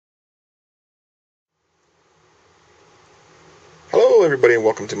Hello everybody and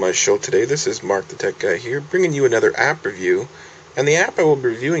welcome to my show today. This is Mark the Tech Guy here, bringing you another app review. And the app I will be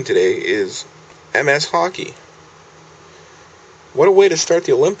reviewing today is MS Hockey. What a way to start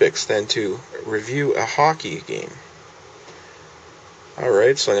the Olympics than to review a hockey game.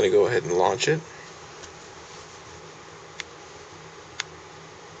 Alright, so I'm going to go ahead and launch it.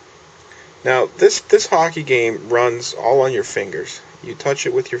 Now this hockey game runs all on your fingers. You touch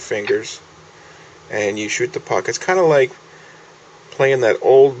it with your fingers and you shoot the puck. It's kind of like playing that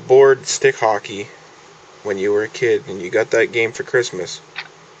old board stick hockey when you were a kid and you got that game for Christmas.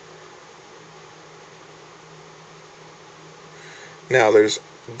 Now there's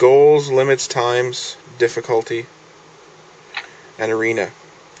goals, limits, times, difficulty, and arena.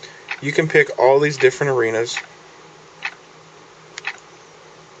 You can pick all these different arenas.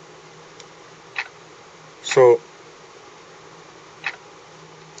 So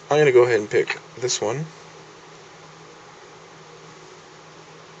I'm going to go ahead and pick this one.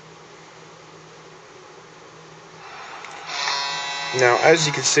 Now, as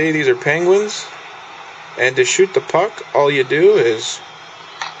you can see, these are penguins, and to shoot the puck, all you do is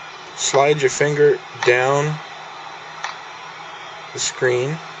slide your finger down the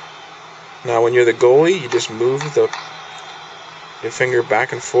screen. Now, when you're the goalie, you just move your finger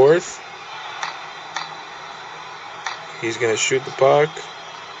back and forth. He's going to shoot the puck.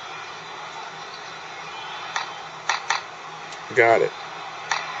 Got it.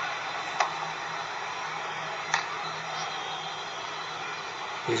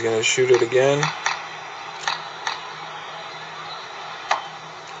 He's going to shoot it again.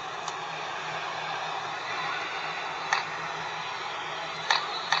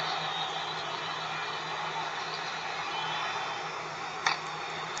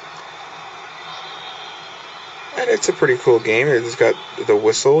 And it's a pretty cool game. It's got the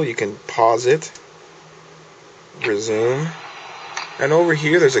whistle. You can pause it, resume. And over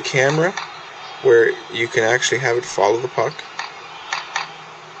here there's a camera where you can actually have it follow the puck.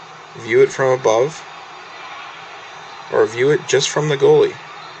 View it from above, or view it just from the goalie.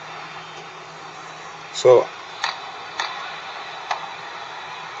 So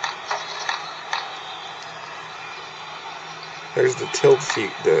there's the tilt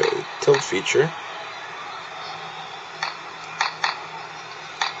feature.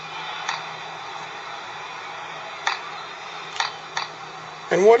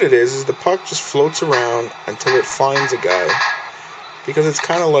 And what it is the puck just floats around until it finds a guy, because it's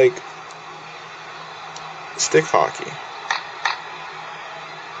kind of like stick hockey,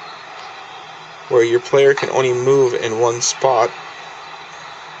 where your player can only move in one spot.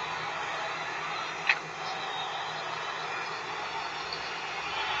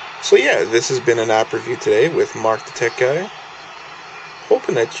 So yeah, this has been an app review today with Mark the Tech Guy.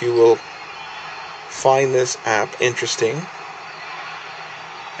 Hoping that you will find this app interesting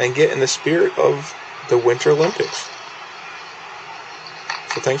and get in the spirit of the Winter Olympics.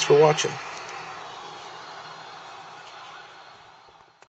 So thanks for watching.